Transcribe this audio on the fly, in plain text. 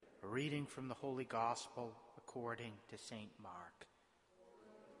A reading from the Holy Gospel according to St. Mark.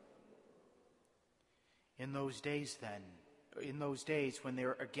 In those days when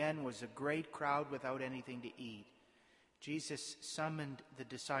there again was a great crowd without anything to eat, Jesus summoned the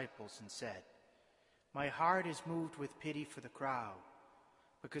disciples and said, "My heart is moved with pity for the crowd,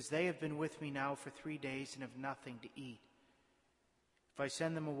 because they have been with me now for 3 days and have nothing to eat. If I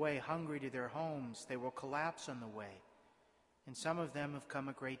send them away hungry to their homes, they will collapse on the way, and some of them have come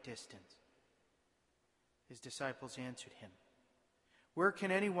a great distance." His disciples answered him, "Where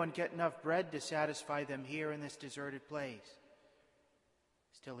can anyone get enough bread to satisfy them here in this deserted place?"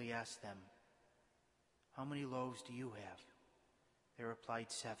 Still he asked them, "How many loaves do you have?" They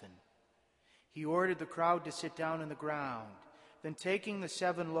replied, 7. He ordered the crowd to sit down on the ground. Then taking the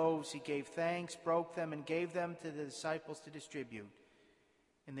 7 loaves, he gave thanks, broke them, and gave them to the disciples to distribute.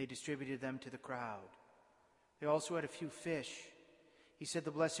 And they distributed them to the crowd. They also had a few fish. He said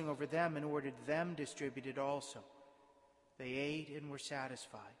the blessing over them and ordered them distributed also. They ate and were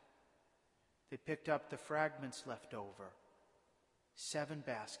satisfied. They picked up the fragments left over, 7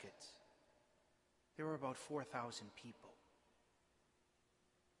 baskets. There were about 4,000 people.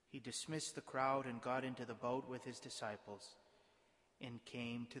 He dismissed the crowd and got into the boat with his disciples and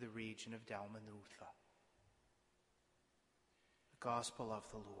came to the region of Dalmanutha. The Gospel of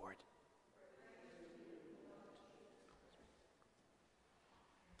the Lord.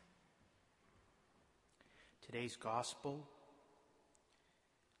 Today's Gospel,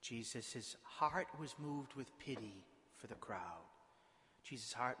 Jesus' heart was moved with pity for the crowd.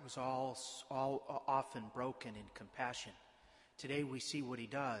 Jesus' heart was all often broken in compassion. Today we see what he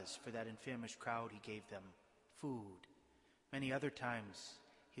does for that infamised crowd. He gave them food. Many other times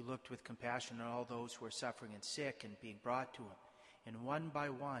he looked with compassion on all those who were suffering and sick and being brought to him. And one by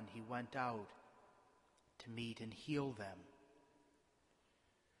one he went out to meet and heal them.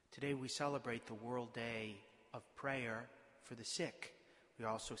 Today we celebrate the World Day of Prayer for the Sick. We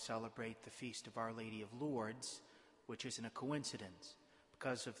also celebrate the Feast of Our Lady of Lourdes, which isn't a coincidence.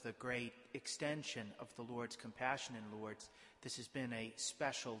 Because of the great extension of the Lord's compassion in Lourdes, this has been a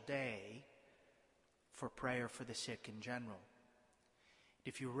special day for prayer for the sick in general.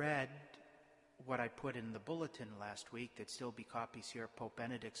 If you read what I put in the bulletin last week, there'd still be copies here of Pope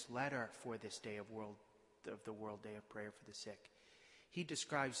Benedict's letter for this day of the World Day of Prayer for the Sick. He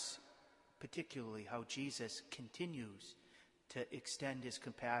describes particularly how Jesus continues to extend his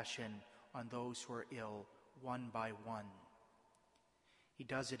compassion on those who are ill one by one. He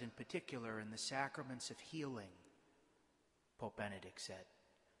does it in particular in the sacraments of healing, Pope Benedict said.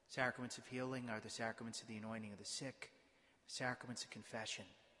 Sacraments of healing are the sacraments of the anointing of the sick, the sacraments of confession.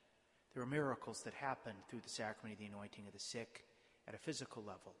 There are miracles that happen through the sacrament of the anointing of the sick at a physical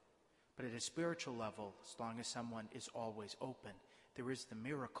level. But at a spiritual level, as long as someone is always open, there is the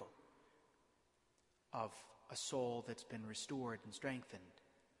miracle of a soul that's been restored and strengthened.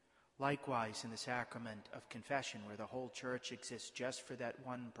 Likewise, in the sacrament of confession, where the whole church exists just for that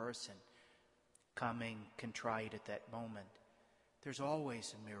one person coming contrite at that moment, there's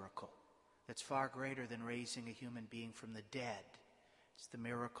always a miracle that's far greater than raising a human being from the dead. It's the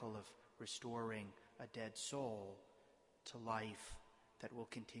miracle of restoring a dead soul to life that will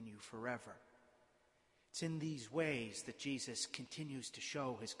continue forever. It's in these ways that Jesus continues to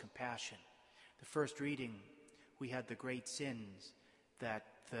show his compassion. The first reading, we had the great sins that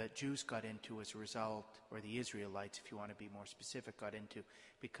the Jews got into as a result, or the Israelites, if you want to be more specific, got into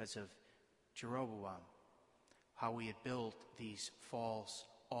because of Jeroboam. How he had built these false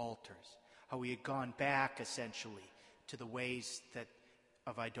altars. How he had gone back, essentially, to the ways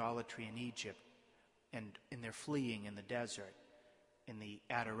of idolatry in Egypt and in their fleeing in the desert, in the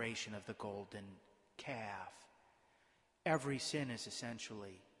adoration of the golden calf. Every sin is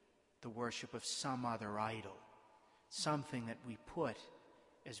essentially the worship of some other idol, something that we put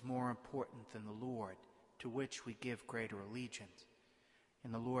as more important than the Lord, to which we give greater allegiance.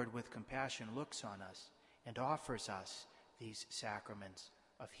 And the Lord, with compassion, looks on us and offers us these sacraments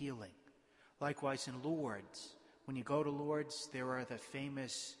of healing. Likewise in Lourdes, when you go to Lourdes, there are the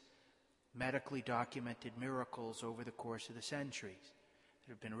famous medically documented miracles over the course of the centuries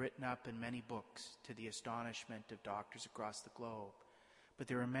that have been written up in many books to the astonishment of doctors across the globe. But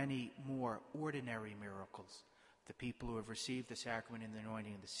there are many more ordinary miracles. The people who have received the sacrament and the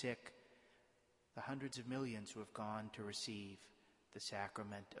anointing of the sick, the hundreds of millions who have gone to receive the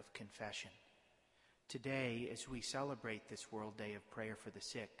sacrament of confession. Today, as we celebrate this World Day of Prayer for the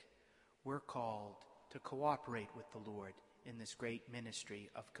Sick, we're called to cooperate with the Lord in this great ministry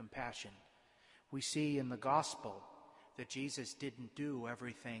of compassion. We see in the Gospel that Jesus didn't do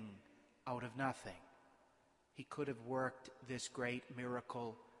everything out of nothing. He could have worked this great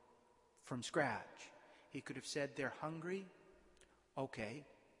miracle from scratch. He could have said, they're hungry? Okay.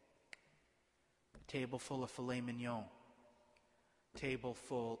 A table full of filet mignon. Table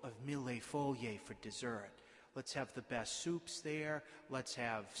full of millefeuille for dessert. Let's have the best soups there. Let's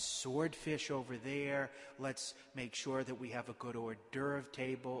have swordfish over there. Let's make sure that we have a good hors d'oeuvre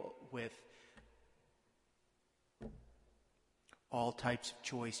table with all types of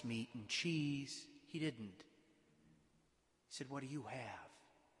choice meat and cheese. He didn't. He said, what do you have?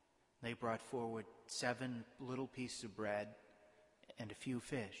 They brought forward 7 little pieces of bread and a few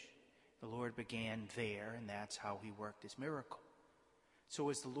fish. The Lord began there, and that's how he worked his miracle. So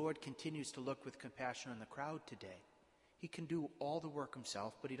as the Lord continues to look with compassion on the crowd today, he can do all the work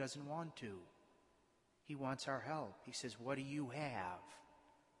himself, but he doesn't want to. He wants our help. He says, what do you have?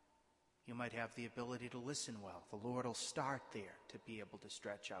 You might have the ability to listen well. The Lord will start there to be able to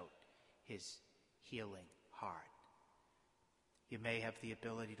stretch out his healing heart. You may have the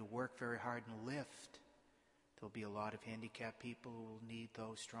ability to work very hard and lift. There'll be a lot of handicapped people who will need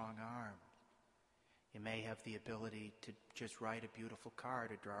those strong arms. You may have the ability to just write a beautiful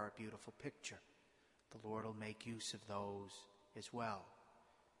card or draw a beautiful picture. The Lord will make use of those as well.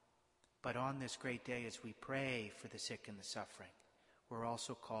 But on this great day, as we pray for the sick and the suffering, we're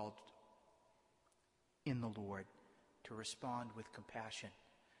also called in the Lord to respond with compassion,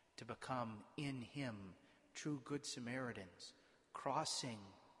 to become in him true good Samaritans, crossing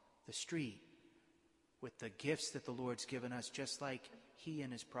the street with the gifts that the Lord's given us, just like he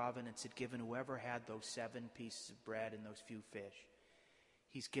in his providence had given whoever had those 7 pieces of bread and those few fish.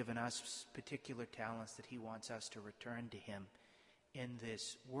 He's given us particular talents that he wants us to return to him in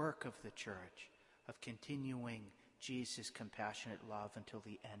this work of the church, of continuing Jesus' compassionate love until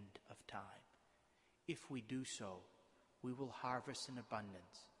the end of time. If we do so, we will harvest in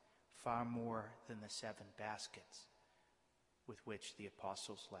abundance far more than the 7 baskets with which the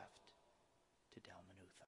apostles left.